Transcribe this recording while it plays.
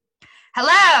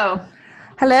Hello.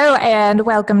 Hello, and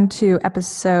welcome to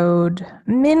episode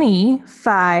mini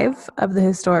 5 of the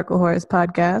Historical Horrors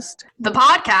podcast. The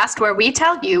podcast where we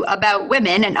tell you about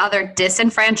women and other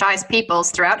disenfranchised peoples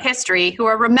throughout history who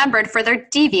are remembered for their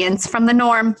deviance from the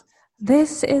norm.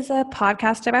 This is a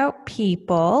podcast about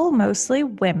people, mostly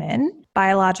women,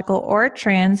 biological or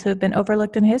trans, who have been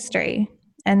overlooked in history.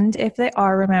 And if they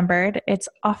are remembered, it's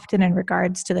often in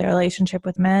regards to their relationship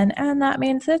with men, and that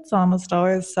means it's almost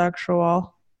always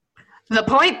sexual. The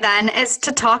point then is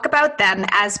to talk about them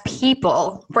as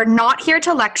people. We're not here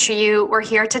to lecture you, we're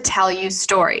here to tell you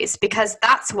stories, because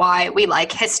that's why we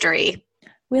like history.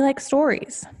 We like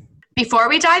stories. Before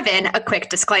we dive in, a quick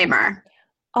disclaimer.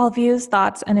 All views,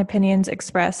 thoughts, and opinions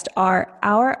expressed are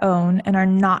our own and are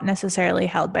not necessarily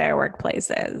held by our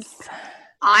workplaces.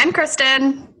 I'm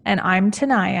Kristen. And I'm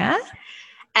Tanaya.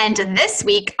 And this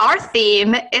week, our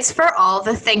theme is for all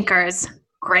the thinkers,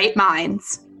 great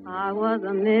minds. I was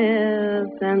a mere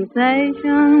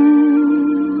sensation.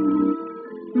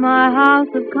 My house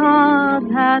of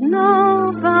cards had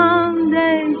no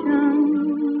foundation.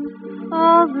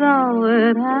 Although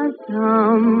it has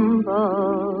tumbled,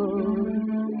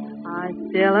 I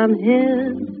still am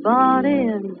his body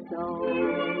and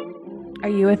soul. Are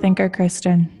you a thinker,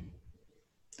 Kristen?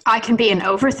 I can be an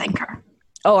overthinker.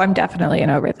 Oh, I'm definitely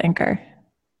an overthinker.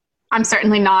 I'm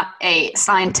certainly not a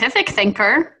scientific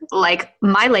thinker like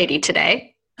my lady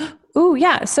today. Ooh,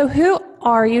 yeah. So who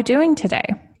are you doing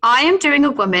today? I am doing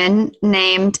a woman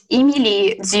named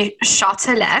Émilie du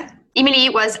Châtelet.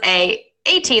 Émilie was a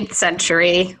 18th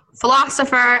century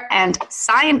philosopher and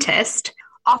scientist,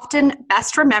 often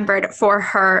best remembered for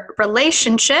her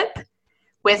relationship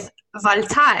with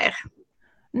Voltaire.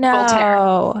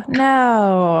 No.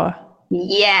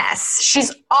 Yes.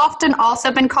 She's often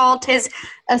also been called his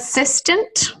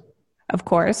assistant. Of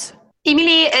course.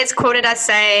 Émilie is quoted as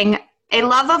saying, "A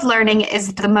love of learning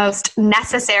is the most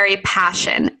necessary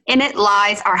passion. In it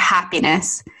lies our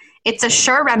happiness. It's a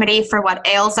sure remedy for what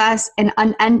ails us, an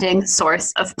unending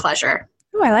source of pleasure."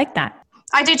 Ooh, I like that.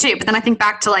 I do too, but then I think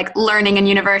back to like learning in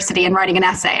university and writing an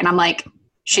essay, and I'm like,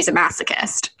 she's a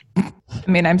masochist. I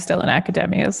mean, I'm still in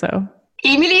academia, so...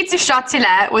 Émilie du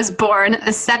Châtelet was born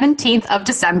the 17th of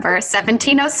December,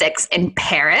 1706 in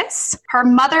Paris. Her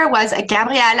mother was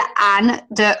Gabrielle Anne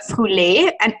de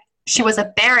Froulet, and she was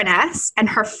a baroness, and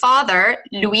her father,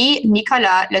 Louis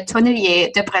Nicolas Le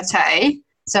Tonnelier de Breteuil,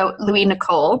 so Louis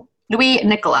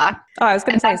Nicolas. Oh, I was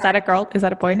going to say, is that a girl? Is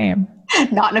that a boy name?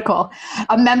 Not Nicole.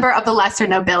 A member of the lesser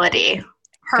nobility.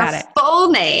 Her full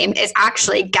name is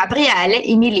actually Gabrielle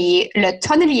Émilie Le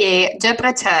Tonnelier de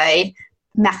Breteuil,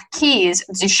 Marquise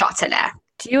du Châtelet.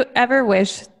 Do you ever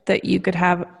wish that you could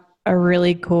have a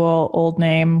really cool old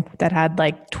name that had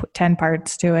like 10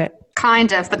 parts to it?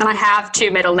 Kind of, but then I have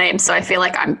 2 middle names, so I feel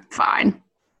like I'm fine.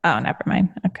 Oh, never mind.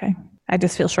 Okay. I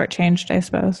just feel shortchanged, I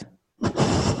suppose.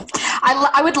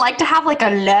 I would like to have like a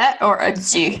le or a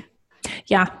du.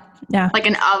 Yeah. Like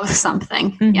an of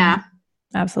something. Mm-hmm. Yeah.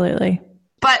 Absolutely.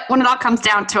 But when it all comes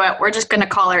down to it, we're just going to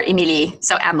call her Émilie,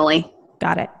 so Emily.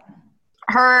 Got it.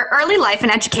 Her early life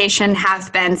and education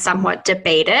have been somewhat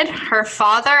debated. Her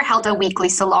father held a weekly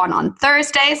salon on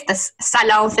Thursdays, this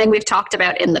salon thing we've talked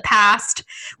about in the past,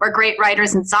 where great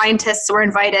writers and scientists were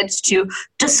invited to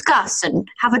discuss and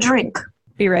have a drink.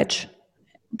 Be rich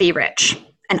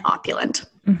and opulent.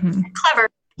 Mm-hmm. Clever.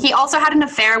 He also had an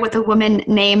affair with a woman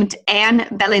named Anne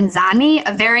Bellinzani,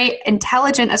 a very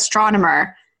intelligent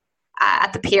astronomer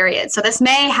at the period. So this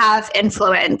may have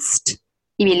influenced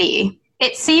Émilie.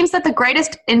 It seems that the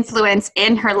greatest influence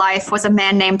in her life was a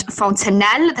man named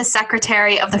Fontenelle, the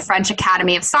secretary of the French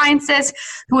Academy of Sciences,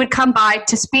 who would come by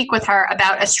to speak with her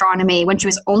about astronomy when she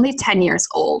was only 10 years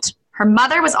old. Her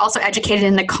mother was also educated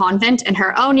in a convent in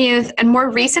her own youth, and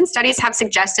more recent studies have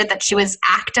suggested that she was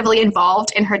actively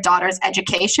involved in her daughter's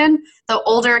education, though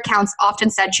older accounts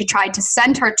often said she tried to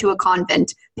send her to a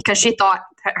convent because she thought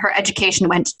that her education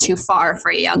went too far for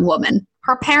a young woman.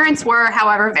 Her parents were,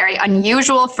 however, very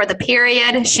unusual for the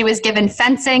period. She was given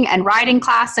fencing and riding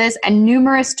classes, and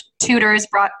numerous tutors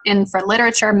brought in for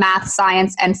literature, math,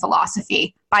 science, and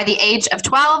philosophy. By the age of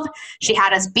 12, she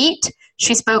had us beat.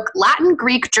 She spoke Latin,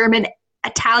 Greek, German,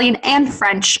 Italian, and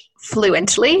French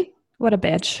fluently. What a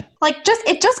bitch.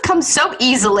 It just comes so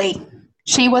easily.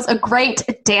 She was a great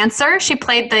dancer. She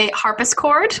played the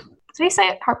harpsichord. Did he say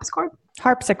it? Harpsichord?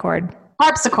 Harpsichord.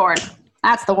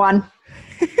 That's the one.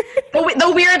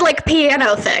 The weird,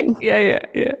 piano thing. Yeah.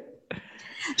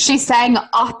 She sang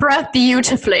opera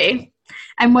beautifully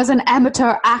and was an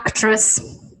amateur actress.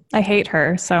 I hate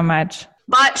her so much.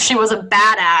 But she was a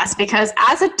badass because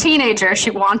as a teenager,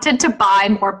 she wanted to buy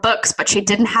more books, but she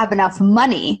didn't have enough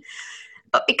money.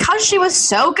 But because she was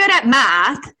so good at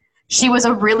math, she was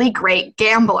a really great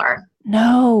gambler.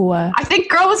 No. I think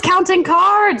girl was counting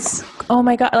cards. Oh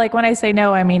my God. Like when I say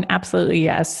no, I mean absolutely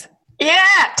yes. Yeah,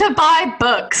 to buy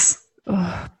books.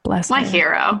 Oh, bless My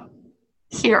her.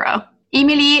 hero.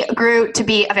 Emilie grew to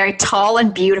be a very tall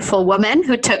and beautiful woman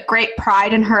who took great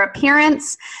pride in her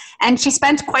appearance, and she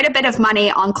spent quite a bit of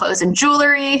money on clothes and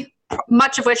jewelry,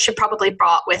 much of which she probably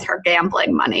bought with her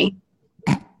gambling money.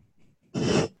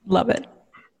 Love it.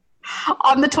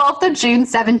 On the 12th of June,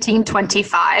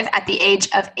 1725, at the age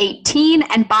of 18,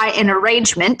 and by an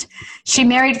arrangement, she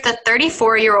married the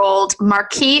 34-year-old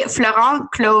Marquis Florent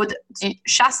Claude du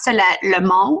Chastelet-Le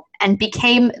Mans and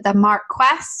became the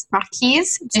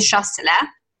Marquise du Chastelet.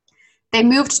 They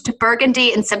moved to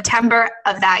Burgundy in September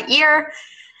of that year,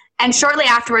 and shortly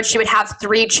afterwards, she would have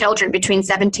 3 children between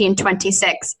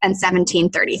 1726 and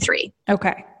 1733.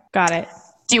 Okay. Got it.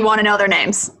 Do you want to know their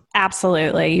names?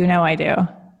 Absolutely. You know I do.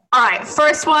 All right,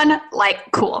 first one,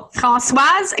 cool.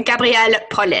 Françoise, Gabrielle,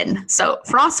 Pauline. So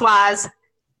Françoise,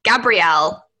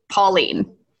 Gabrielle, Pauline.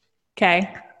 Okay.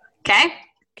 Okay?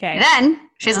 Okay. Then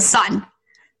she has a son.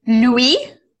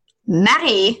 Louis,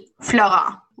 Marie,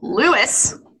 Florent.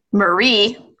 Louis,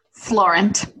 Marie,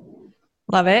 Florent.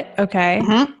 Love it. Okay.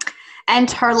 Mm-hmm. And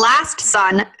her last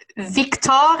son,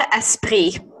 Victor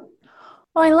Esprit.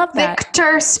 Oh, I love that.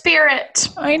 Victor Spirit.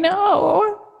 I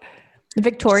know. The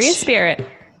Victoria's Spirit.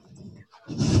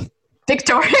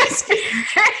 Victoria's Spirit.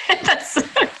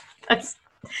 That's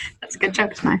a good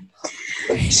joke tonight.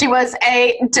 She was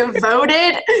a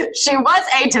devoted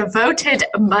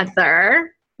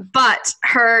mother, but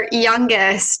her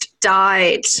youngest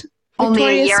died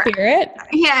only a year. Spirit?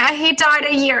 Yeah, he died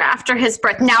a year after his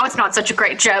birth. Now it's not such a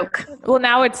great joke. Well,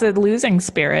 now it's a losing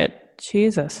spirit.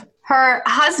 Jesus. Her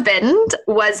husband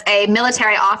was a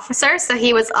military officer, so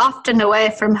he was often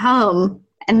away from home.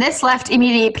 And this left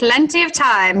Emilie plenty of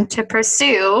time to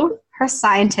pursue her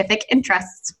scientific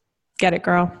interests. Get it,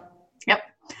 girl. Yep.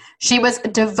 She was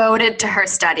devoted to her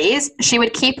studies. She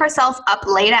would keep herself up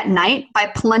late at night by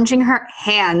plunging her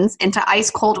hands into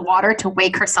ice-cold water to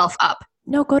wake herself up.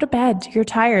 No, go to bed. You're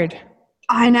tired.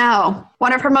 I know.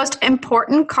 One of her most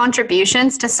important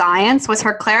contributions to science was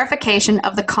her clarification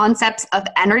of the concepts of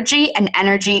energy and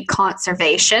energy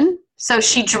conservation. So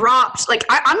she dropped,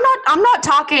 I'm not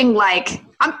talking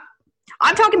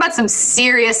I'm talking about some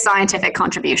serious scientific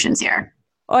contributions here.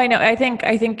 Oh, I know. I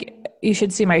think you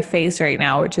should see my face right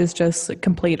now, which is just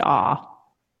complete awe.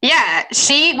 Yeah,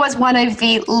 she was one of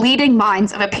the leading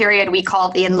minds of a period we call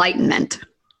the Enlightenment.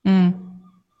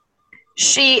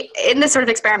 She, in this sort of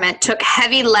experiment, took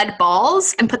heavy lead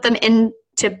balls and put them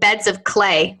into beds of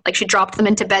clay. She dropped them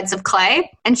into beds of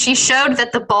clay. And she showed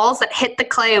that the balls that hit the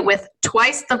clay with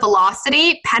twice the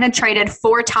velocity penetrated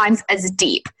 4 times as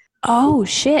deep. Oh,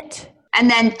 shit. And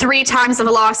then 3 times the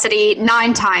velocity,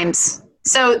 9 times.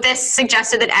 So this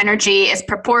suggested that energy is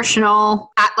proportional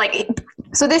to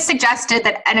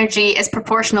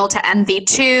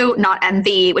mv2, not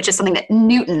mv, which is something that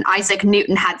Isaac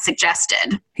Newton had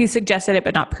suggested. He suggested it,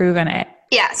 but not proven it.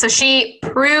 Yeah, so she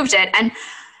proved it. And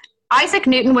Isaac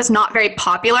Newton was not very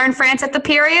popular in France at the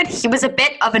period. He was a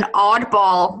bit of an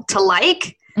oddball to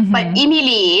like, but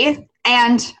Emilie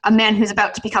and a man who's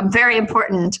about to become very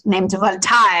important named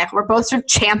Voltaire were both sort of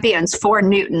champions for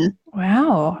Newton.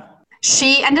 Wow.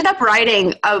 She ended up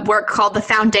writing a work called The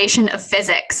Foundation of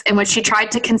Physics, in which she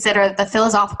tried to consider the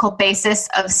philosophical basis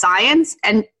of science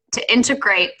and to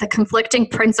integrate the conflicting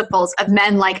principles of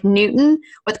men like Newton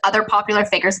with other popular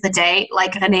figures of the day,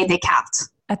 like René Descartes.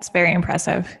 That's very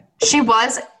impressive. She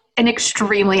was an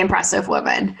extremely impressive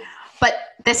woman, but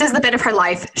this is the bit of her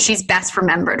life she's best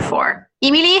remembered for.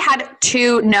 Emilie had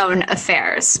 2 known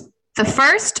affairs. The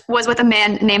first was with a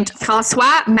man named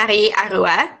François-Marie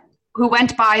Arouet, who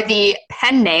went by the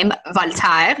pen name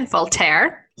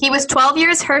Voltaire. He was 12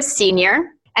 years her senior,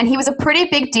 and he was a pretty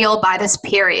big deal by this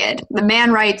period. The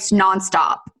man writes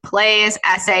nonstop: plays,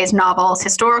 essays, novels,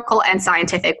 historical and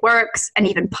scientific works, and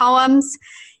even poems.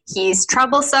 He's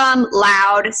troublesome,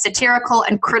 loud, satirical,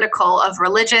 and critical of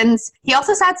religions. He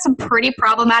also had some pretty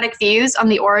problematic views on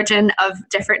the origin of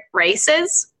different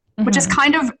races, which is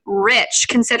kind of rich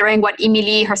considering what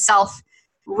Emilie herself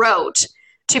wrote.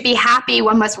 To be happy,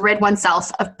 one must rid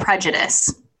oneself of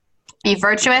prejudice. Be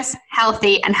virtuous,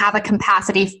 healthy, and have a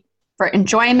capacity for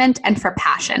enjoyment and for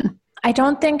passion. I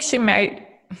don't think she might...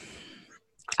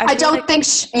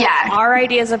 Our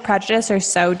ideas of prejudice are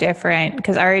so different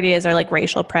because our ideas are like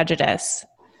racial prejudice.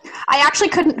 I actually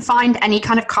couldn't find any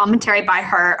kind of commentary by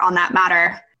her on that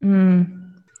matter.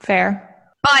 Fair.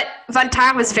 But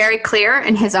Voltaire was very clear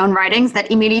in his own writings that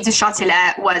Émilie du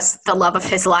Châtelet was the love of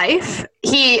his life.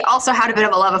 He also had a bit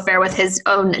of a love affair with his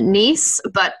own niece,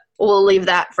 but we'll leave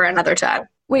that for another time.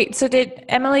 Wait, so did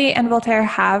Emily and Voltaire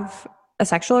have a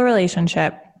sexual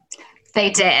relationship?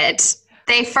 They did.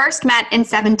 They first met in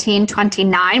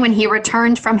 1729 when he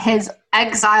returned from his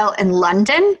exile in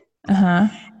London. Uh-huh.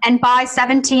 And by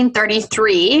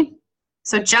 1733,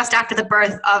 so just after the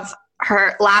birth of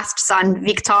her last son,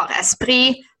 Victor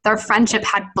Esprit, their friendship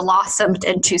had blossomed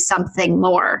into something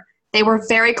more. They were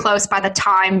very close by the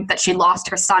time that she lost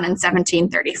her son in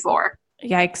 1734.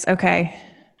 Yikes, okay.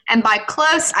 And by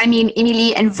close, I mean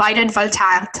Émilie invited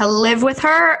Voltaire to live with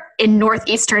her in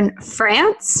northeastern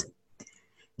France.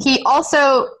 He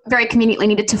also very conveniently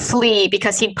needed to flee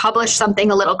because he'd published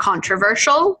something a little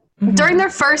controversial. Mm-hmm. During their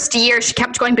first year, she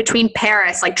kept going between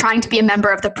Paris, like trying to be a member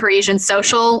of the Parisian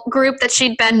social group that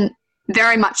she'd been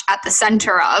very much at the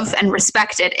center of and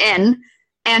respected in,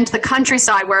 and the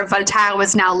countryside where Voltaire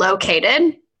was now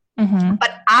located. Mm-hmm.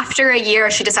 But after a year,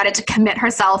 she decided to commit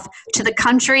herself to the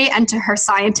country and to her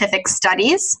scientific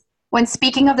studies. When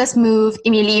speaking of this move,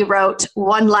 Émilie wrote,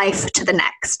 "One life to the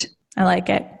next." I like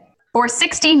it. For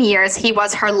 16 years, he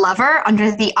was her lover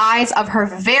under the eyes of her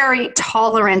very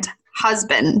tolerant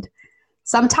husband.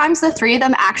 Sometimes the three of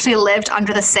them actually lived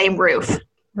under the same roof.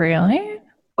 Really?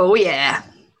 Oh, yeah.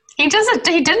 He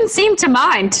didn't seem to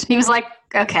mind. He was like,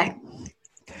 okay.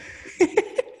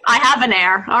 I have an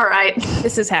heir. All right.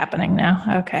 This is happening now.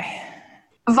 Okay.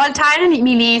 Voltaire and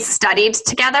Émilie studied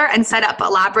together and set up a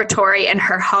laboratory in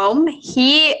her home.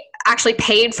 He actually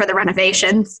paid for the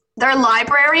renovations. Their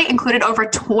library included over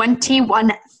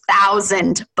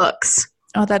 21,000 books.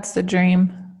 Oh, that's the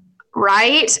dream.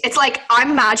 Right? It's like,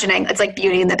 I'm imagining, it's like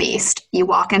Beauty and the Beast. You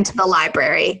walk into the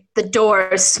library, the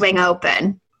doors swing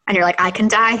open, and you're like, I can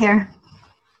die here.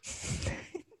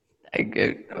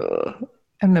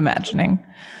 I'm imagining.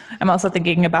 I'm also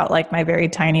thinking about like my very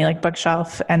tiny like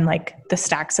bookshelf and like the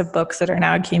stacks of books that are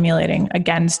now accumulating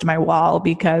against my wall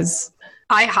because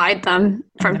I hide them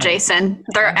from Jason.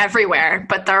 They're everywhere,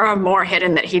 but there are more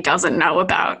hidden that he doesn't know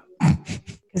about.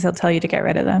 Because he'll tell you to get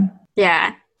rid of them.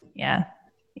 Yeah. Yeah.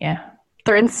 Yeah.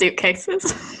 They're in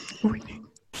suitcases.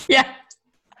 Yeah.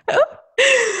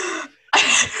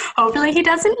 Hopefully he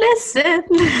doesn't listen.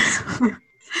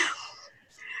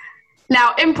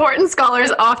 Now, important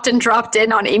scholars often dropped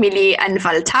in on Émilie and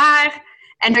Voltaire,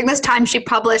 and during this time she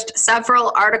published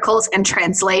several articles and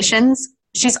translations.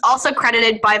 She's also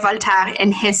credited by Voltaire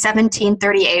in his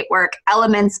 1738 work,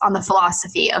 Elements on the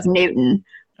Philosophy of Newton.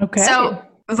 Okay. So,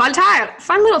 Voltaire,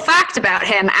 fun little fact about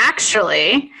him,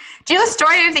 actually. Do you know the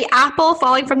story of the apple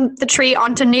falling from the tree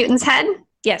onto Newton's head?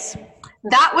 Yes.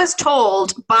 That was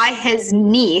told by his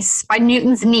niece, by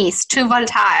Newton's niece, to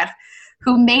Voltaire,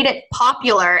 who made it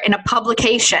popular in a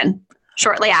publication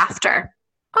shortly after.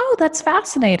 Oh, that's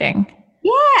fascinating.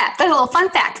 Yeah, that's a little fun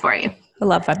fact for you. I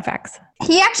love fun facts.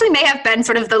 He actually may have been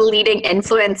sort of the leading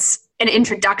influence and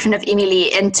introduction of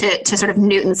Émilie into sort of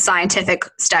Newton's scientific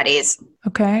studies.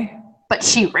 Okay. But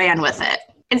she ran with it.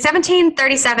 In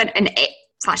 1737 and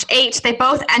 8, they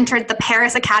both entered the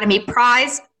Paris Academy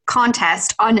Prize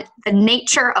contest on the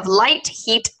nature of light,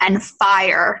 heat, and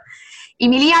fire.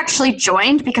 Émilie actually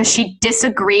joined because she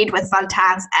disagreed with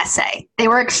Voltaire's essay. They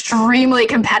were extremely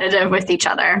competitive with each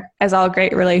other. As all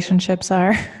great relationships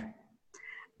are.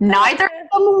 Neither of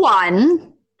them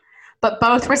won, but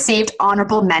both received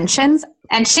honorable mentions.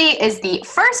 And she is the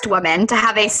first woman to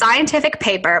have a scientific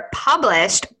paper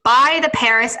published by the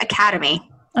Paris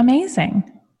Academy. Amazing.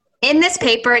 In this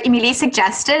paper, Émilie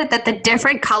suggested that the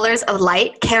different colors of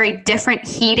light carry different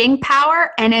heating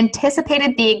power and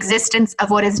anticipated the existence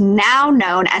of what is now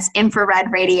known as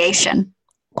infrared radiation.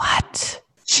 What?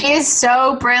 She is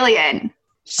so brilliant.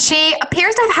 She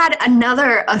appears to have had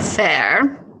another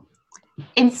affair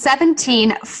in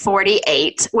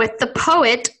 1748 with the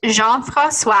poet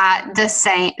Jean-François de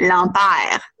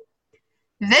Saint-Lambert.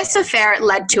 This affair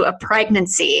led to a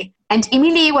pregnancy, and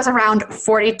Émilie was around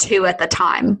 42 at the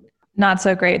time. Not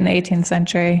so great in the 18th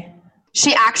century.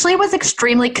 She actually was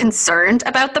extremely concerned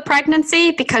about the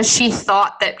pregnancy because she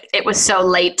thought that it was so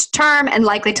late term and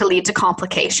likely to lead to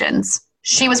complications.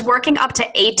 She was working up to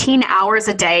 18 hours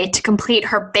a day to complete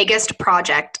her biggest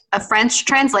project, a French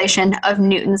translation of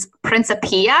Newton's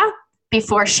Principia,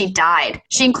 before she died.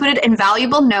 She included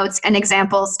invaluable notes and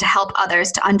examples to help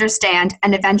others to understand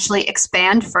and eventually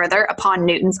expand further upon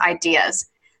Newton's ideas.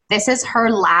 This is her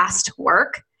last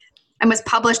work and was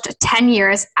published 10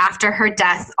 years after her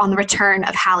death on the return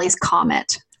of Halley's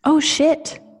Comet. Oh,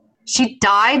 shit. She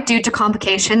died due to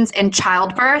complications in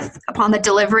childbirth upon the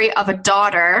delivery of a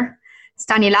daughter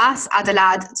Stanislas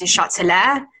Adelaide du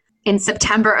Châtelet in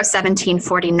September of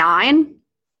 1749.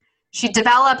 She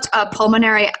developed a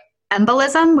pulmonary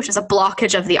embolism, which is a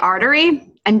blockage of the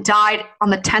artery, and died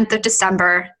on the 10th of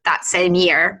December that same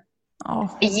year.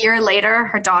 Oh. A year later,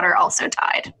 her daughter also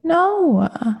died. No.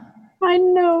 I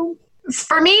know.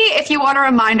 For me, if you want a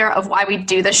reminder of why we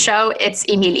do the show, it's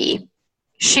Emilie.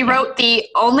 She wrote the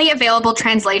only available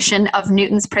translation of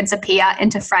Newton's Principia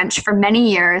into French for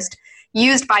many years,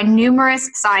 used by numerous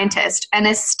scientists, and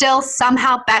is still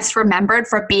somehow best remembered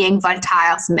for being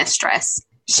Voltaire's mistress.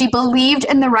 She believed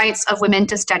in the rights of women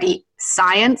to study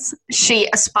science. She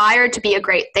aspired to be a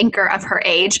great thinker of her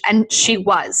age, and she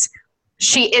was.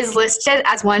 She is listed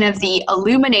as one of the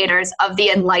illuminators of the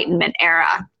Enlightenment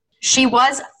era. She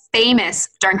was famous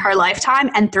during her lifetime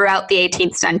and throughout the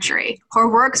 18th century.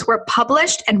 Her works were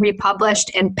published and republished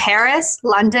in Paris,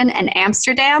 London, and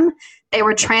Amsterdam. They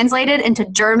were translated into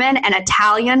German and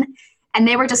Italian, and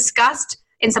they were discussed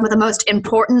in some of the most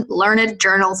important learned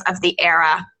journals of the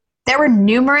era. There were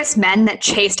numerous men that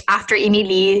chased after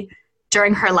Emilie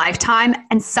during her lifetime,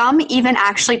 and some even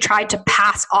actually tried to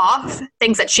pass off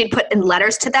things that she'd put in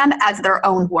letters to them as their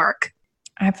own work.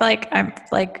 I feel like I'm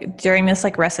like during this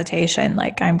like recitation,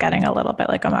 like I'm getting a little bit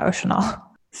like emotional.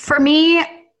 For me,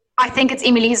 I think it's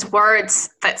Emilie's words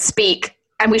that speak,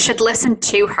 and we should listen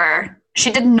to her.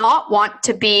 She did not want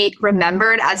to be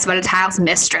remembered as Voltaire's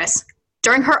mistress.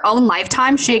 During her own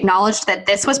lifetime, she acknowledged that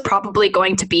this was probably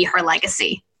going to be her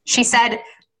legacy. She said,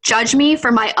 "Judge me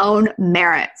for my own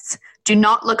merits. Do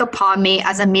not look upon me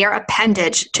as a mere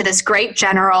appendage to this great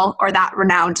general or that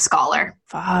renowned scholar."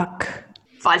 Fuck.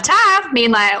 Voltaire,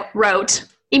 meanwhile, wrote,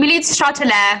 "Emilie du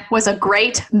Châtelet was a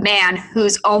great man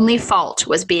whose only fault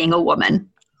was being a woman."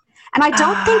 And I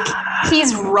don't think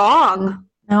he's wrong.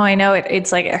 No, I know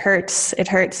it's like it hurts. It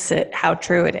hurts how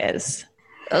true it is.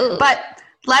 Ugh. But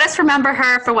let us remember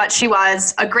her for what she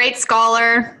was, a great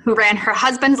scholar who ran her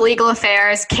husband's legal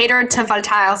affairs, catered to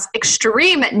Voltaire's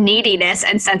extreme neediness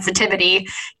and sensitivity,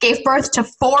 gave birth to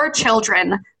 4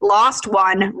 children, lost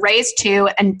 1, raised 2,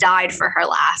 and died for her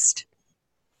last.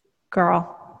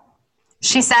 Girl.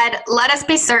 She said, "Let us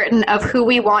be certain of who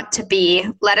we want to be.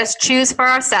 Let us choose for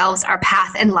ourselves our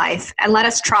path in life, and let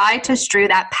us try to strew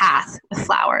that path with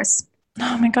flowers."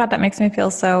 Oh my God, that makes me feel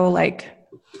so like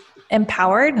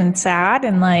empowered and sad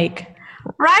and like.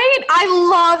 Right? I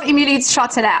love Emilie du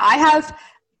Châtelet.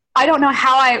 I don't know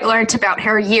how I learned about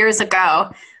her years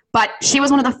ago, but she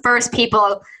was one of the first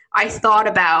people I thought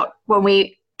about when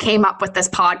we came up with this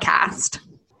podcast.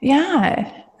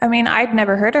 Yeah. I mean, I'd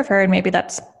never heard of her, and maybe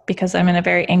that's because I'm in a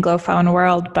very Anglophone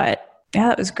world, but yeah,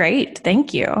 that was great.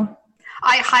 Thank you.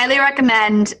 I highly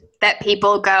recommend that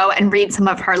people go and read some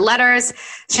of her letters.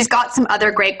 She's got some other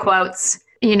great quotes.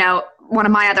 You know, one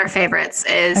of my other favorites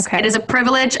is, "It is a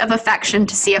privilege of affection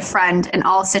to see a friend in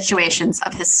all situations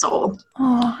of his soul."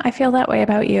 Oh, I feel that way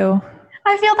about you.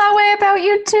 I feel that way about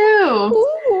you too.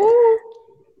 Ooh.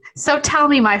 So tell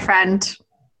me, my friend,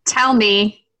 tell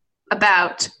me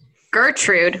about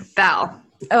Gertrude Bell.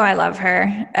 Oh, I love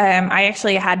her. I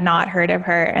actually had not heard of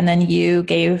her, and then you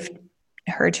gave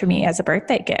her to me as a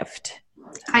birthday gift.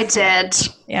 I did.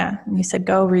 Yeah. And you said,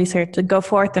 go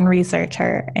forth and research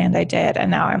her. And I did.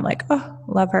 And now I'm like, oh,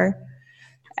 love her.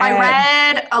 I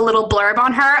read a little blurb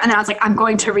on her, and then I was like, I'm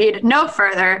going to read no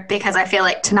further because I feel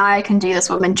like tonight I can do this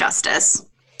woman justice.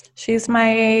 She's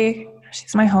my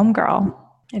homegirl.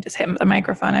 I just hit the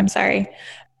microphone. I'm sorry.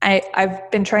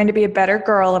 I've been trying to be a better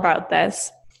girl about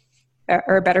this,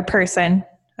 or a better person.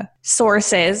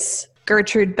 Sources: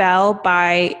 Gertrude Bell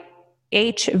by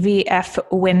H.V.F.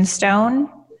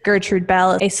 Winstone. Gertrude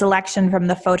Bell, a selection from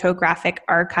the Photographic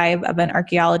Archive of an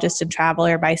Archaeologist and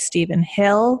Traveler by Stephen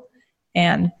Hill.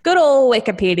 And good old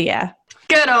Wikipedia.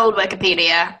 Good old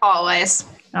Wikipedia, always.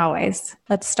 Always.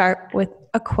 Let's start with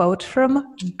a quote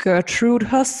from Gertrude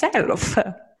herself.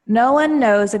 "No one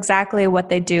knows exactly what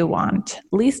they do want,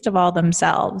 least of all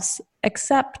themselves,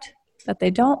 except that they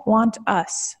don't want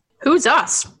us." Who's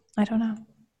us? I don't know.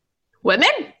 Women?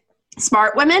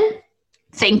 Smart women?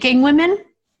 Thinking women?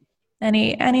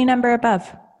 Any number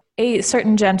above. A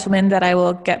certain gentleman that I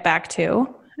will get back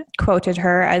to quoted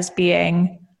her as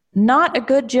being not a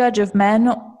good judge of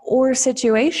men or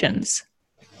situations.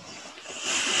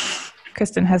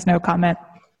 Kristen has no comment.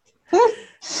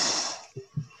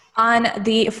 On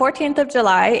the 14th of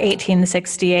July,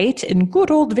 1868, in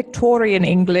good old Victorian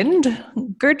England,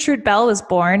 Gertrude Bell was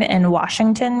born in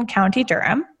Washington, County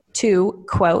Durham, to,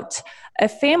 quote, a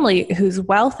family whose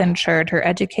wealth ensured her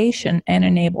education and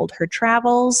enabled her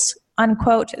travels,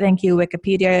 unquote. Thank you,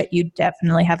 Wikipedia. You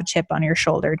definitely have a chip on your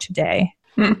shoulder today.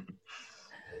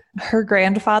 Her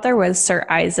grandfather was Sir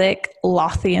Isaac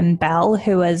Lothian Bell,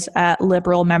 who was a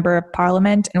Liberal member of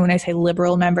Parliament. And when I say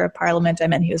Liberal member of Parliament, I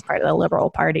meant he was part of the Liberal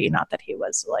Party, not that he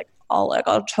was like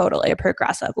a totally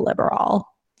progressive liberal.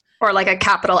 Or like a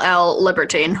capital L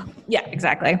libertine. Yeah,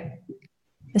 exactly.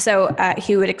 So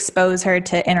he would expose her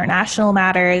to international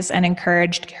matters and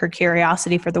encouraged her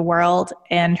curiosity for the world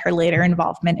and her later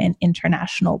involvement in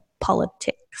international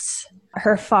politics.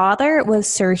 Her father was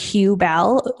Sir Hugh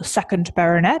Bell, 2nd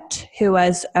Baronet, who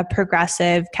was a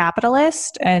progressive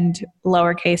capitalist and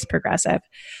lowercase progressive.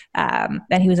 And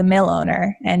he was a mill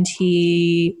owner, and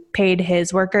he paid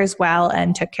his workers well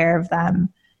and took care of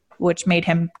them, which made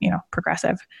him,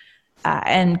 progressive.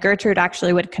 And Gertrude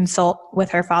actually would consult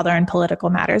with her father in political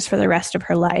matters for the rest of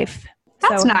her life.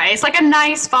 That's nice. Like a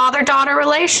nice father-daughter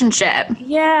relationship.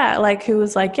 Yeah, like who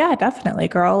was like, yeah, definitely,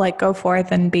 girl, like go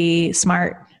forth and be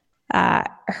smart.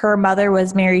 Her mother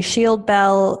was Mary Shield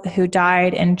Bell, who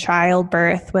died in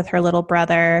childbirth with her little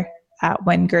brother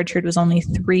when Gertrude was only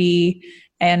 3.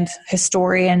 And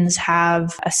historians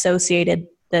have associated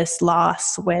this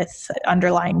loss with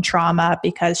underlying trauma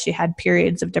because she had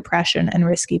periods of depression and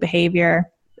risky behavior.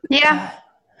 Yeah.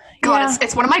 God,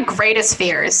 it's one of my greatest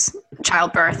fears,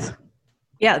 childbirth.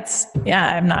 Yeah,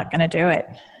 I'm not going to do it.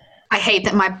 I hate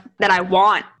that I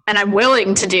want and I'm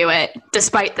willing to do it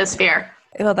despite this fear.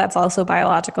 Well, that's also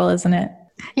biological, isn't it?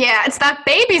 Yeah, it's that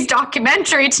baby's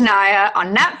documentary, Tanaya,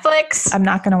 on Netflix. I'm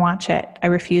not going to watch it. I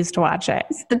refuse to watch it.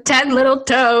 It's the 10 little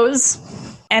toes.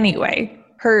 Anyway,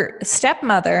 her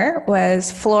stepmother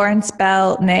was Florence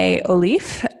Bell née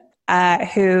O'Leaf,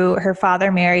 who her father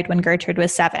married when Gertrude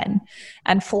was 7.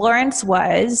 And Florence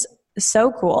was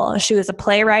so cool. She was a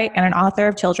playwright and an author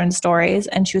of children's stories,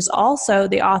 and she was also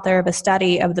the author of a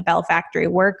study of the Bell factory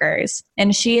workers.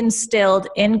 And she instilled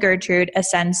in Gertrude a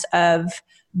sense of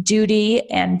duty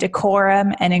and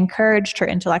decorum and encouraged her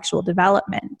intellectual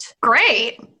development.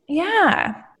 Great.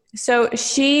 Yeah. So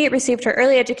she received her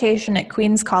early education at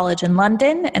Queen's College in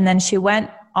London, and then she went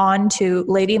on to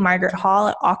Lady Margaret Hall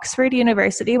at Oxford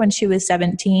University when she was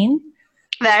 17.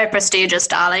 Very prestigious,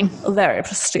 darling. Very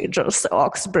prestigious,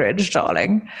 Oxbridge,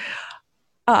 darling.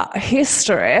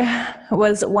 History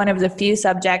was one of the few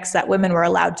subjects that women were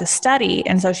allowed to study,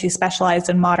 and so she specialized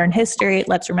in modern history.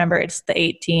 Let's remember it's the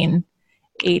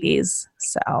 1880s,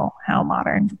 so how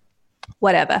modern?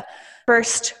 Whatever.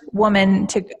 First woman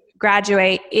to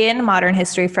graduate in modern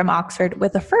history from Oxford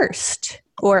with a first,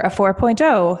 or a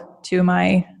 4.0 to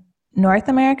my North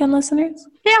American listeners.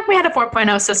 Yeah, we had a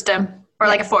 4.0 system, or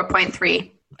like a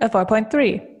 4.3. A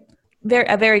 4.3.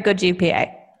 A very good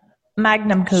GPA.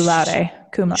 Magnum cum laude.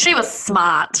 She was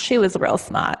smart. She was real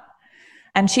smart.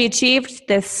 And she achieved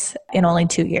this in only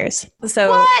 2 years. So,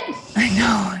 what?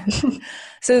 I know.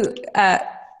 So,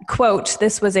 quote,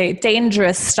 this was a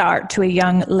dangerous start to a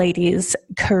young lady's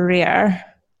career,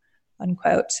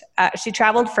 unquote. She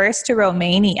traveled first to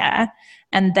Romania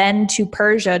and then to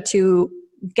Persia to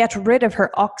get rid of her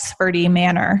Oxfordy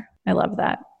manner. I love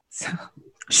that. So.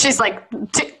 She's like,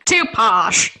 too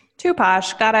posh. Too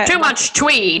posh. Too much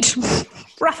tweed.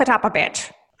 Rough it up a bit.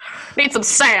 Need some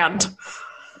sand.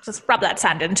 Just rub that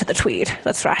sand into the tweed.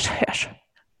 That's right. Yes.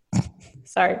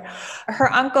 Sorry.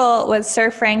 Her uncle was Sir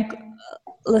Frank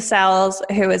Lascelles,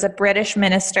 who was a British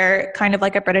minister, kind of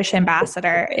like a British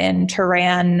ambassador in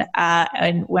Tehran.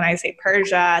 And when I say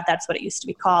Persia, that's what it used to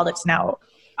be called. It's now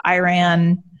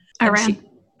Iran. Iran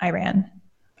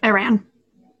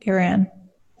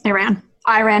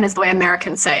is the way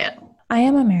Americans say it. I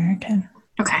am American.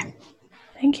 Okay.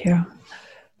 Thank you.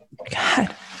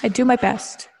 God, I do my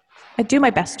best.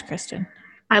 Kristen.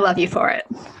 I love you for it.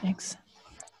 Thanks.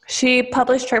 She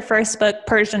published her first book,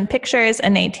 Persian Pictures,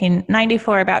 in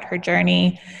 1894 about her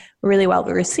journey, really well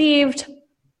received.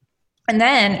 And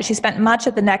then she spent much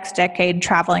of the next decade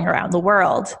traveling around the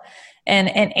world. And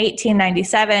in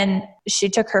 1897, she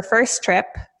took her first trip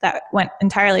that went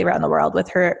entirely around the world with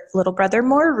her little brother,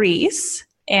 Maurice.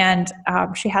 And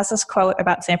she has this quote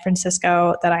about San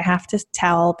Francisco that I have to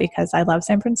tell because I love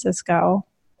San Francisco.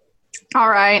 All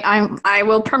right. I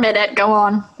will permit it. Go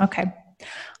on. Okay.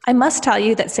 I must tell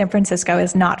you that San Francisco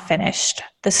is not finished.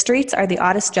 The streets are the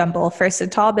oddest jumble. First a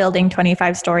tall building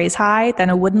 25 stories high,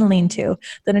 then a wooden lean-to,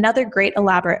 then another great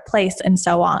elaborate place, and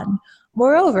so on.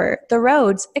 Moreover, the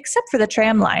roads, except for the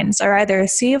tram lines, are either a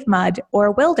sea of mud or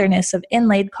a wilderness of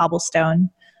inlaid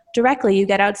cobblestone. Directly you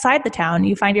get outside the town,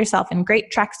 you find yourself in great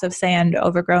tracts of sand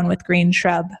overgrown with green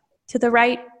shrub. To the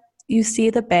right, you see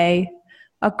the bay,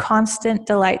 a constant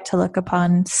delight to look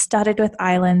upon, studded with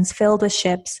islands, filled with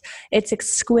ships, its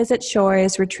exquisite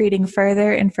shores retreating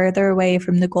further and further away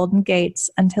from the Golden Gates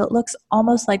until it looks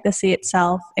almost like the sea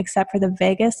itself, except for the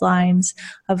vaguest lines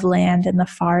of land in the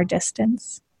far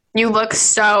distance. You look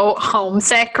so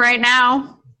homesick right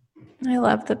now. I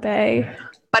love the bay.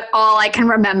 But all I can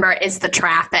remember is the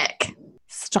traffic.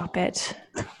 Stop it.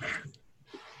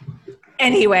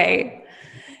 Anyway,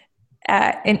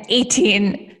 in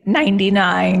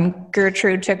 1899,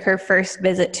 Gertrude took her first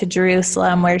visit to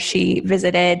Jerusalem, where she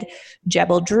visited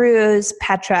Jebel Druze,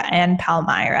 Petra, and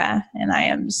Palmyra. And I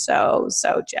am so,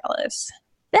 so jealous.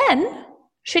 Then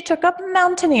she took up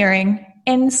mountaineering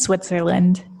in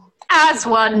Switzerland. As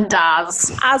one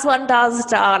does. As one does,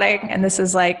 darling. And this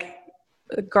is like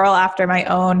a girl after my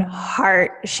own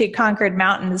heart. She conquered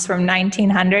mountains from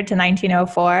 1900 to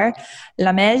 1904.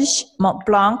 La Meige, Mont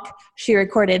Blanc. She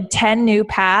recorded 10 new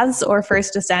paths or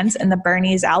first ascents in the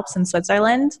Bernese Alps in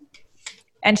Switzerland.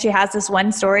 And she has this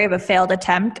one story of a failed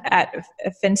attempt at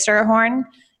Finsterhorn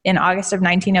in August of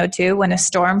 1902 when a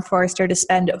storm forced her to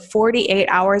spend 48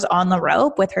 hours on the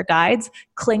rope with her guides,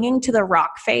 clinging to the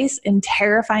rock face in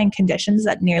terrifying conditions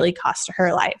that nearly cost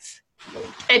her life.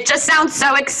 It just sounds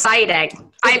so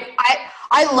exciting.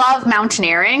 I love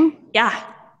mountaineering. Yeah.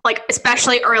 Like,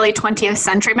 especially early 20th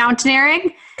century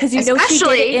mountaineering. Because you know she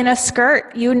did it in a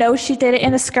skirt. You know she did it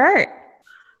in a skirt.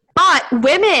 But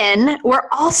women were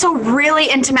also really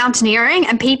into mountaineering,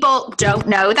 and people don't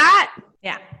know that.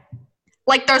 Yeah.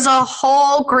 Like, there's a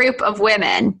whole group of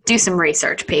women. Do some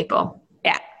research, people.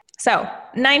 Yeah. So,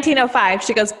 1905,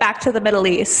 she goes back to the Middle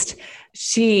East.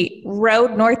 She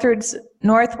rode northwards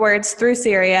through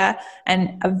Syria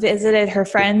and visited her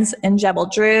friends in Jebel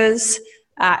Druze.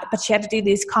 But she had to do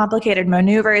these complicated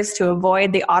maneuvers to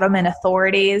avoid the Ottoman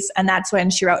authorities. And that's when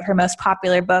she wrote her most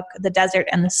popular book, The Desert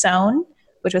and the Sown,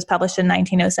 which was published in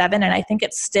 1907. And I think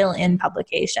it's still in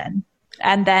publication.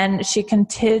 And then she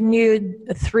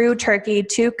continued through Turkey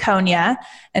to Konya,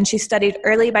 and she studied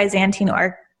early Byzantine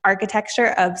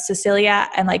architecture of Sicilia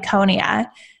and Laconia.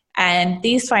 And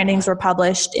these findings were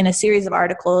published in a series of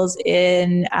articles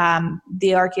in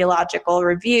the Archaeological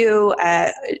Review,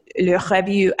 Le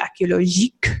Revue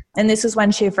Archéologique. And this is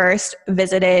when she first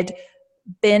visited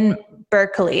Bin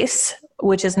Berkelis,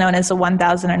 which is known as the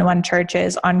 1001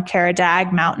 Churches on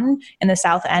Karadag Mountain in the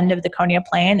south end of the Konya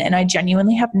Plain. And I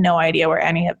genuinely have no idea where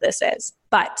any of this is.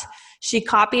 But she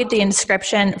copied the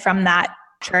inscription from that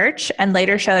church and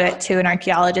later showed it to an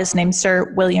archaeologist named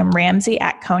Sir William Ramsay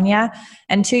at Konya.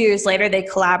 And 2 years later, they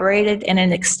collaborated in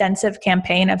an extensive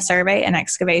campaign of survey and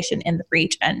excavation in the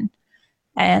region.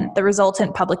 And the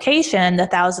resultant publication, The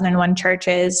 1001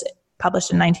 Churches,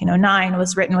 published in 1909,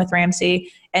 was written with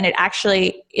Ramsay, and it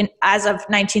actually, as of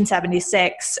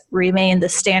 1976, remained the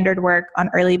standard work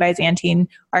on early Byzantine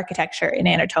architecture in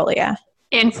Anatolia.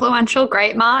 Influential,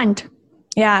 great mind.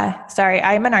 Yeah, sorry,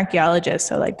 I'm an archaeologist,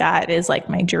 so like that is like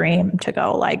my dream, to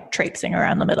go like traipsing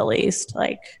around the Middle East.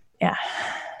 Like, yeah.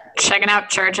 Checking out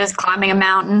churches, climbing a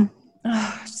mountain.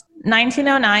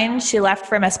 1909, she left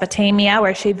for Mesopotamia,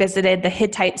 where she visited the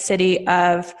Hittite city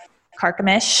of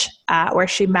Carchemish, where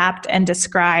she mapped and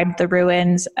described the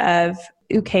ruins of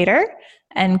Uqadir,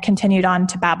 and continued on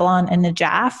to Babylon and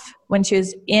Najaf. When she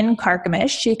was in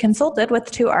Carchemish, she consulted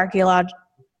with 2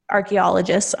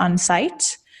 archaeologists on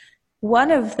site,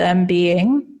 one of them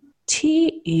being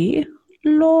T.E.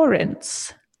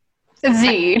 Lawrence.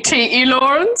 The T.E.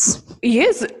 Lawrence?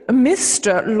 Yes,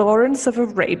 Mr. Lawrence of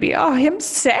Arabia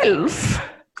himself.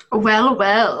 Well,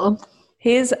 well.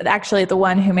 He's actually the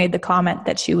one who made the comment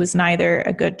that she was neither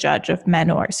a good judge of men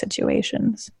or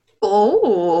situations.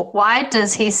 Oh, why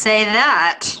does he say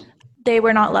that? They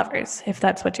were not lovers, if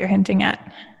that's what you're hinting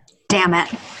at. Damn it.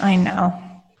 I know.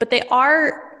 But they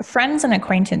are friends and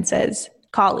acquaintances,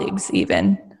 colleagues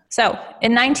even. So,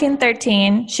 in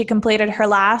 1913, she completed her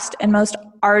last and most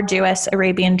arduous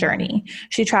Arabian journey.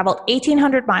 She traveled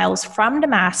 1,800 miles from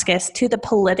Damascus to the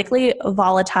politically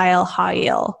volatile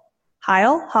Ha'il.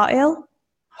 Ha'il?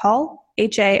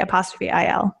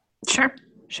 H-A'-I-L.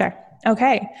 Sure.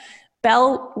 Okay.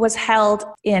 Belle was held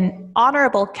in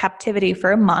honorable captivity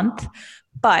for a month,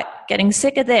 but getting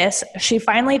sick of this, she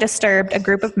finally disturbed a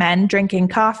group of men drinking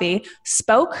coffee,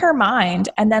 spoke her mind,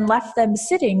 and then left them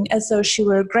sitting as though she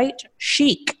were a great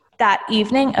sheik. That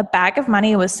evening, a bag of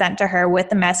money was sent to her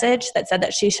with a message that said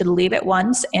that she should leave at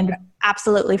once and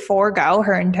absolutely forego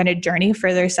her intended journey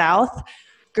further south.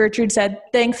 Gertrude said,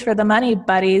 "Thanks for the money,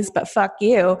 buddies, but fuck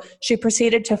you." She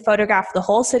proceeded to photograph the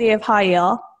whole city of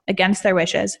Ha'il against their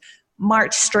wishes,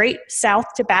 marched straight south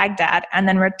to Baghdad, and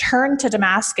then returned to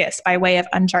Damascus by way of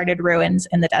uncharted ruins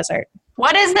in the desert.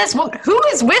 What is this? Who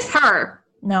is with her?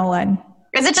 No one.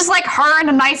 Is it just like her and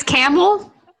a nice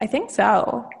camel? I think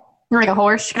so. Or like a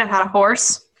horse? She could have had a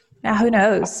horse. Now, who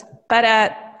knows?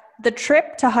 But the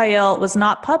trip to Ha'il was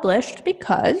not published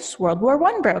because World War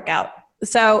I broke out.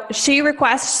 So she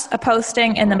requests a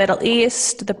posting in the Middle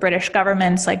East. The British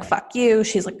government's like, fuck you.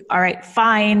 She's like, all right,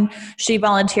 fine. She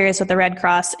volunteers with the Red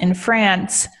Cross in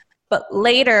France, but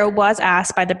later was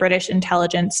asked by the British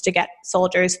intelligence to get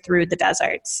soldiers through the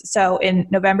deserts. So in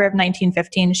November of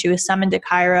 1915, she was summoned to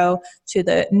Cairo to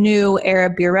the new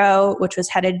Arab Bureau, which was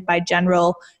headed by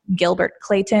General Gilbert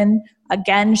Clayton.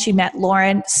 Again, she met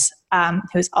Lawrence,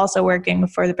 who's also working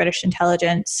for the British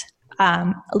intelligence.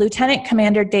 Lieutenant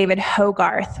Commander David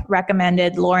Hogarth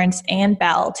recommended Lawrence and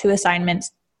Bell to assignments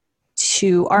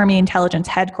to Army Intelligence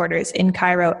Headquarters in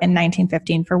Cairo in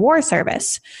 1915 for war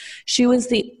service. She was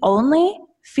the only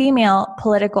female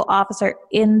political officer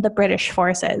in the British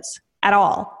forces at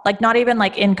all. Like not even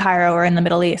like in Cairo or in the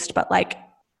Middle East, but like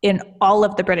in all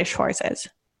of the British forces.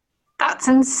 That's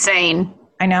insane.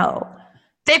 I know.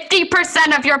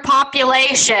 50% of your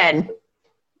population.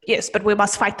 Yes, but we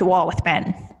must fight the war with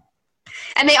men.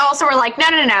 And they also were like, no,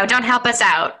 don't help us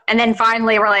out. And then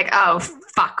finally we're like, oh,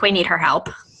 fuck, we need her help.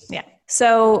 Yeah.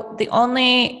 So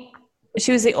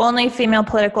she was the only female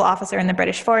political officer in the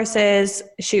British forces.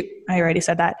 I already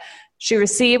said that. She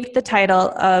received the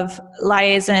title of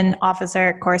liaison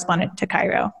officer correspondent to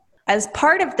Cairo. As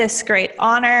part of this great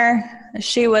honor,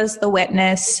 she was the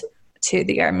witness to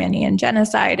the Armenian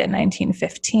genocide in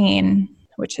 1915,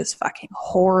 which is fucking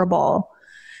horrible.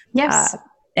 Yes.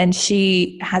 And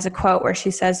she has a quote where she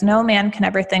says, "No man can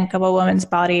ever think of a woman's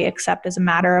body except as a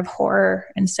matter of horror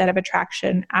instead of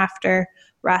attraction after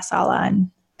Ras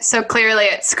Alan." So clearly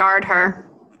it scarred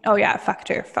her. Oh yeah, fucked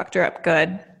her up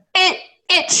good.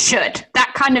 It should.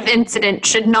 That kind of incident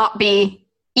should not be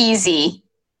easy.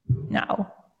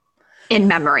 No. In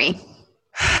memory.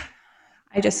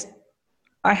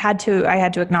 I had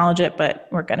to acknowledge it, but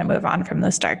we're going to move on from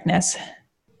this darkness.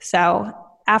 So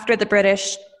after the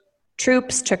British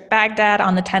troops took Baghdad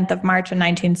on the 10th of March in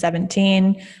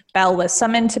 1917, Bell was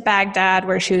summoned to Baghdad,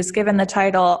 where she was given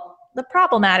the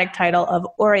problematic title of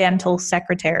Oriental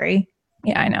Secretary.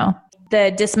 Yeah, I know.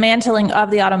 The dismantling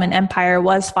of the Ottoman Empire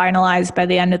was finalized by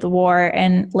the end of the war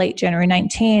in late January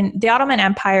 19. The Ottoman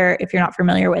Empire, if you're not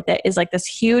familiar with it, is like this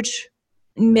huge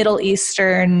Middle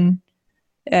Eastern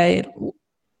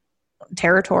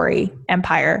territory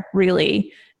empire,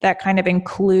 really, that kind of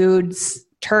includes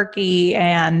Turkey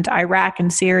and Iraq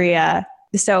and Syria.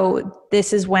 So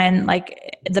this is when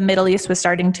like the Middle East was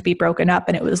starting to be broken up,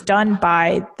 and it was done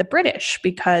by the British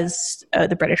because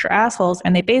the British are assholes,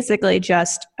 and they basically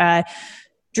just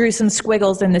drew some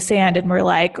squiggles in the sand and were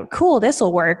like, cool, this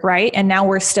will work, right? And now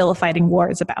we're still fighting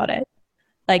wars about it.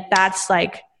 That's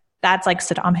like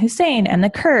Saddam Hussein and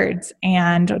the Kurds,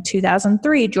 and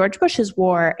 2003 George Bush's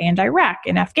war, and Iraq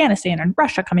and Afghanistan, and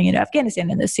Russia coming into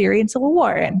Afghanistan, and the Syrian civil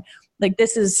war, and like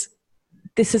this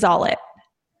is all it.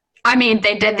 I mean,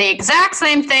 they did the exact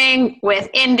same thing with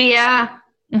India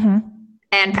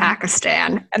and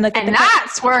Pakistan. And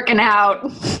that's working out.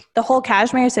 The whole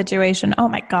Kashmir situation, oh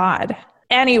my God.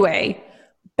 Anyway,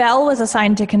 Bell was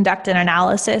assigned to conduct an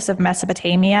analysis of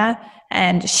Mesopotamia,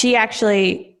 and she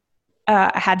actually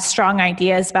had strong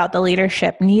ideas about the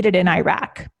leadership needed in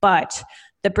Iraq. But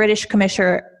the British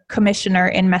commissioner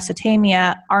in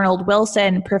Mesopotamia, Arnold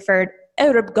Wilson, preferred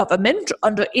Arab government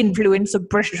under influence of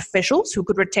British officials who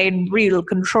could retain real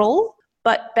control.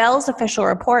 But Bell's official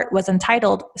report was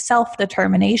entitled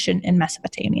Self-Determination in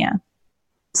Mesopotamia.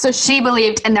 So she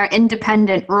believed in their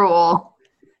independent rule.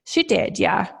 She did,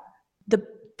 yeah. The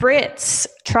Brits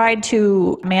tried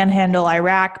to manhandle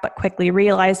Iraq, but quickly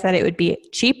realized that it would be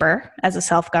cheaper as a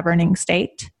self-governing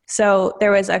state. So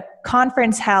there was a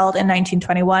conference held in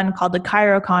 1921 called the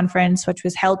Cairo Conference, which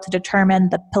was held to determine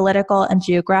the political and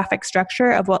geographic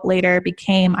structure of what later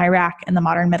became Iraq and the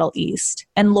modern Middle East.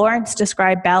 And Lawrence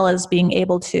described Bell as being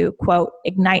able to, quote,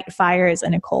 ignite fires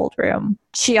in a cold room.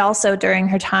 She also, during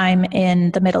her time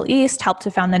in the Middle East, helped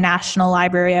to found the National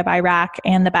Library of Iraq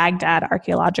and the Baghdad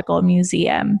Archaeological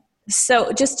Museum.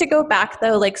 So just to go back,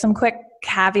 though, like some quick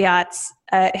caveats,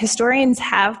 historians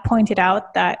have pointed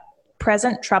out that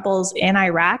present troubles in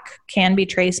Iraq can be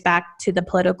traced back to the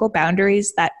political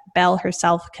boundaries that Bell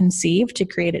herself conceived to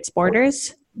create its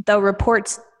borders. Though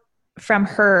reports from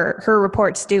her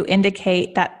reports do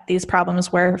indicate that these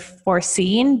problems were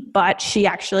foreseen, but she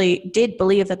actually did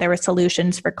believe that there were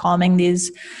solutions for calming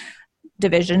these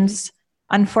divisions.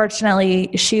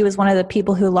 Unfortunately, she was one of the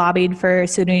people who lobbied for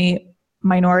Sunni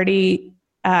minority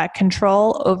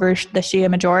control over the Shia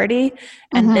majority,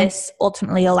 and this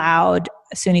ultimately allowed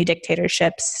Sunni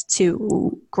dictatorships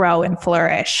to grow and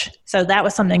flourish. So that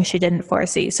was something she didn't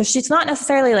foresee. So she's not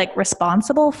necessarily like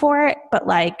responsible for it, but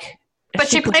like... But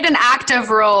she played an active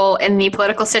role in the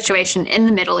political situation in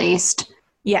the Middle East.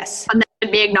 Yes. And that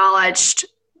should be acknowledged,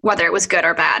 whether it was good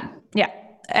or bad. Yeah.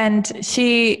 And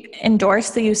she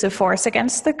endorsed the use of force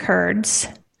against the Kurds.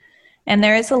 And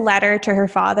there is a letter to her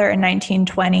father in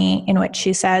 1920 in which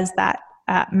she says that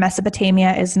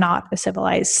Mesopotamia is not a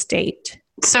civilized state.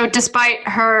 So despite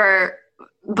her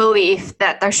belief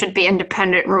that there should be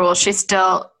independent rule, she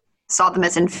still saw them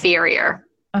as inferior.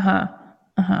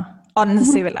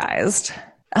 Uncivilized.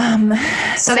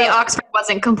 So the Oxford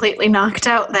wasn't completely knocked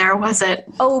out there, was it?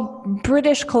 Oh,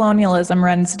 British colonialism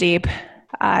runs deep.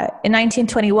 In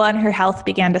 1921, her health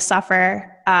began to suffer.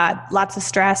 Lots of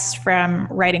stress from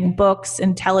writing books,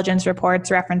 intelligence reports,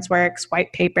 reference works,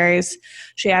 white papers.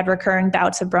 She had recurrent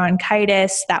bouts of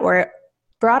bronchitis that were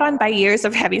brought on by years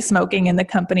of heavy smoking in the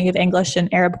company of English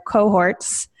and Arab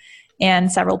cohorts,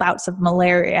 and several bouts of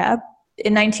malaria.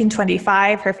 In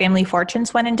 1925, her family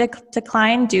fortunes went into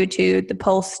decline due to the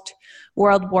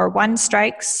post-World War I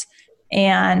strikes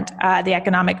and the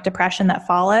economic depression that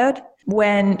followed.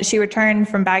 When she returned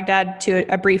from Baghdad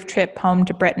to a brief trip home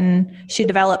to Britain, she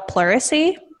developed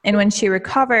pleurisy. And when she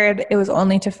recovered, it was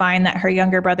only to find that her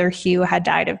younger brother Hugh had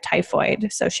died of typhoid.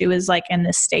 So she was like in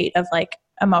this state of like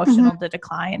emotional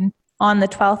decline. On the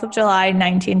 12th of July,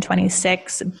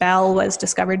 1926, Bell was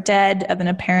discovered dead of an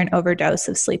apparent overdose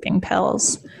of sleeping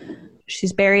pills.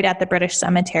 She's buried at the British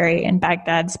Cemetery in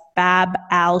Baghdad's Bab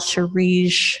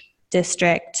al-Sharij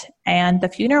district, and the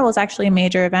funeral was actually a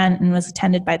major event and was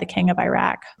attended by the King of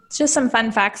Iraq. Just some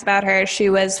fun facts about her. She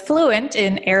was fluent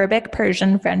in Arabic,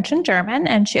 Persian, French, and German,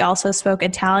 and she also spoke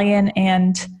Italian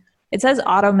and it says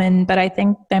Ottoman, but I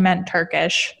think they meant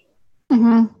Turkish.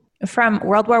 From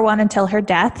World War I until her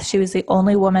death, she was the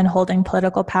only woman holding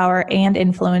political power and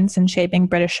influence in shaping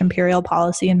British imperial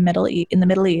policy in the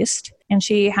Middle East. And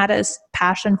she had a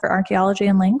passion for archaeology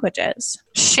and languages.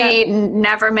 She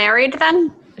never married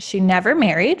then? She never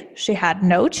married. She had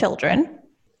no children.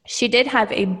 She did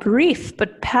have a brief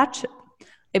but passionate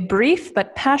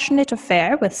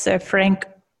affair with Sir Frank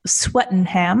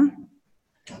Swettenham.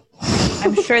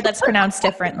 I'm sure that's pronounced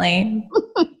differently,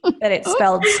 that it's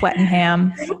spelled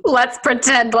Swettenham. Let's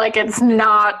pretend like it's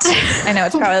not. I know,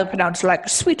 it's probably pronounced like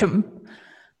Sweetum.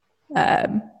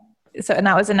 And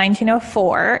that was in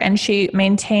 1904, and she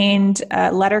maintained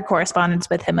letter correspondence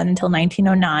with him until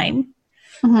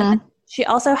 1909. She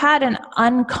also had an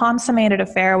unconsummated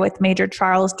affair with Major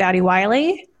Charles Doughty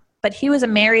Wiley, but he was a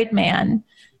married man,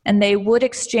 and they would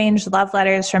exchange love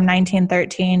letters from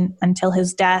 1913 until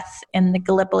his death in the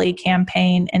Gallipoli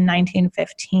campaign in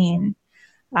 1915.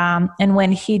 And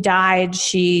when he died,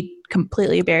 she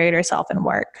completely buried herself in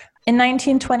work. In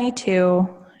 1922,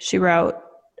 she wrote,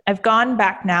 "I've gone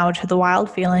back now to the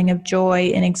wild feeling of joy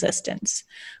in existence.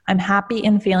 I'm happy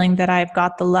in feeling that I've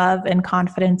got the love and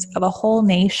confidence of a whole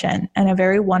nation, and a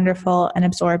very wonderful and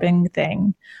absorbing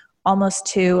thing, almost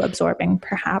too absorbing,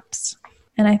 perhaps."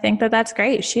 And I think that that's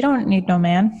great. She don't need no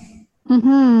man.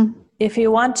 If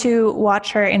you want to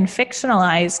watch her in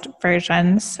fictionalized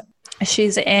versions,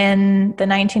 she's in the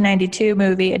 1992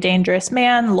 movie A Dangerous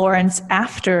Man, Lawrence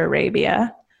After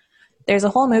Arabia. There's a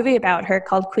whole movie about her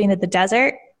called Queen of the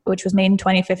Desert, which was made in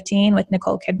 2015 with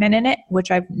Nicole Kidman in it,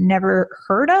 which I've never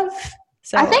heard of.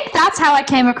 So I think that's how I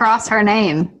came across her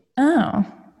name. Oh.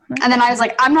 And then I was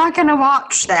like, I'm not going to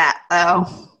watch that, though.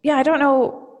 Yeah, I don't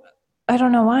know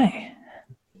why.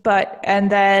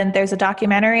 And then there's a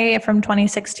documentary from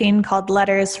 2016 called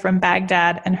Letters from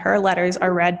Baghdad, and her letters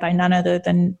are read by none other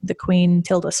than the Queen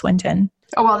Tilda Swinton.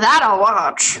 Oh, well, that I'll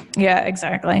watch. Yeah,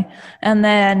 exactly. And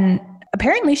then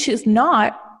apparently she's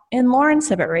not in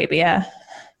Lawrence of Arabia.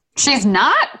 She's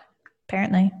not?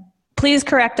 Apparently. Please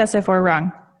correct us if we're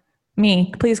wrong.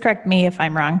 Please correct me if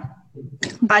I'm wrong.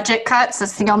 Budget cuts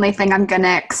is the only thing I'm going to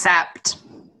accept.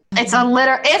 It's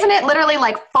isn't it literally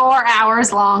like 4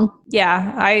 hours long?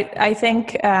 Yeah, I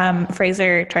think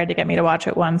Fraser tried to get me to watch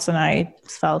it once and I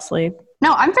fell asleep.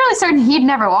 No, I'm fairly certain he'd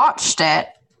never watched it.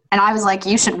 And I was like,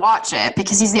 you should watch it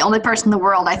because he's the only person in the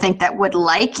world I think that would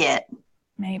like it.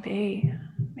 Maybe.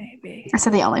 I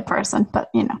said the only person, but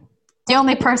the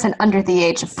only person under the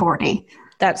age of 40.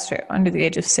 That's true. Under the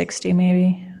age of 60,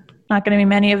 maybe. Not going to be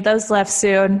many of those left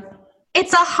soon.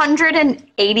 It's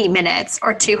 180 minutes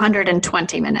or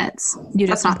 220 minutes. You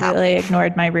just completely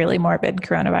ignored my really morbid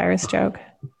coronavirus joke.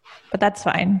 But that's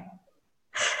fine.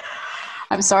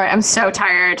 I'm sorry. I'm so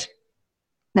tired.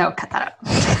 No, cut that out.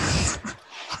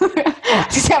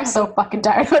 I'm so fucking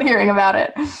tired of hearing about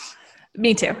it.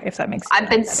 Me too, if that makes sense. I've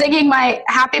been singing my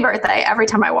happy birthday every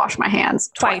time I wash my hands.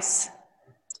 Twice.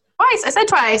 I said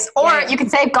twice. Or you can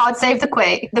say God Save the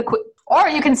Queen. Or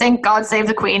you can sing God Save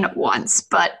the Queen once,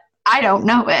 but I don't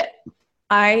know it.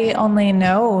 I only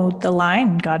know the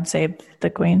line, God Save the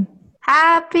Queen.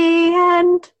 Happy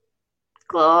and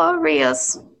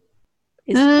glorious.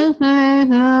 Queen,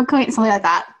 something like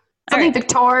that. Something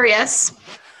victorious.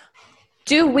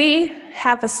 Do we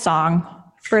have a song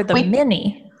for the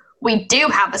mini? We do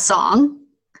have a song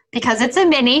because it's a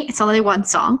mini. It's only one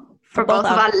song for both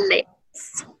of our ladies.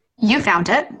 You found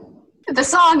it. The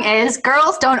song is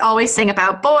Girls Don't Always Sing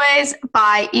About Boys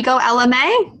by Ego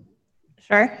LMA.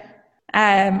 Sure.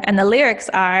 And the lyrics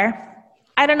are,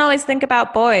 I don't always think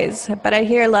about boys, but I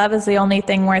hear love is the only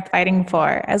thing worth fighting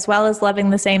for, as well as loving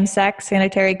the same sex,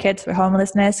 sanitary kits for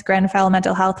homelessness, Grenfell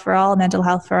mental health for all, mental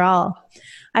health for all.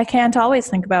 I can't always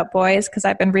think about boys because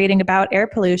I've been reading about air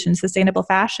pollution, sustainable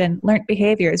fashion, learnt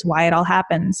behaviors, why it all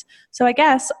happens. So I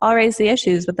guess I'll raise the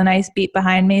issues with a nice beat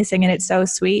behind me, singing it so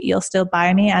sweet, you'll still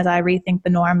buy me as I rethink the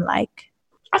norm like.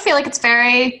 I feel like it's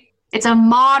a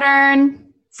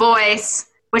modern voice,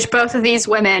 which both of these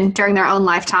women during their own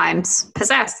lifetimes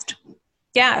possessed.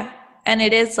 Yeah. And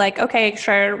it is like, okay,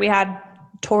 sure, we had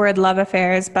torrid love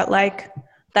affairs, but like,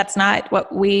 that's not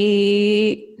what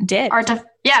we did.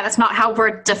 That's not how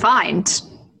we're defined.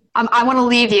 I want to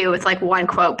leave you with like one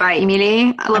quote by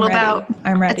Emilie,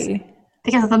 I'm ready.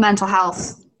 Because of the mental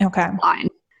health line.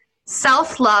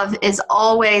 Self-love is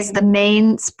always the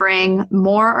mainspring,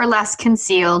 more or less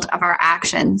concealed, of our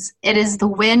actions. It is the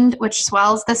wind which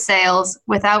swells the sails,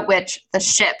 without which the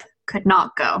ship could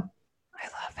not go. I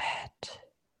love it.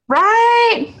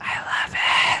 Right? I love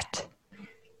it.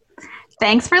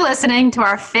 Thanks for listening to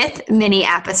our 5th mini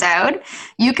episode.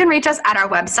 You can reach us at our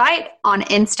website, on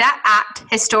Insta at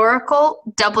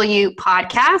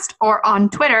HistoricalWPodcast, or on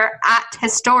Twitter at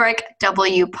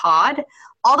HistoricWPod.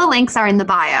 All the links are in the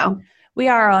bio. We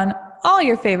are on all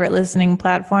your favorite listening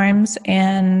platforms,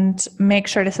 and make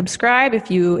sure to subscribe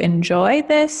if you enjoy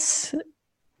this,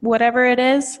 whatever it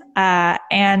is.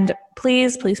 And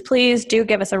please, please, please do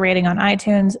give us a rating on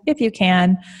iTunes if you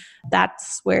can.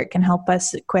 That's where it can help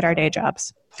us quit our day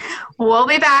jobs. We'll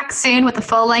be back soon with a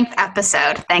full-length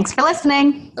episode. Thanks for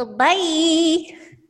listening. Bye.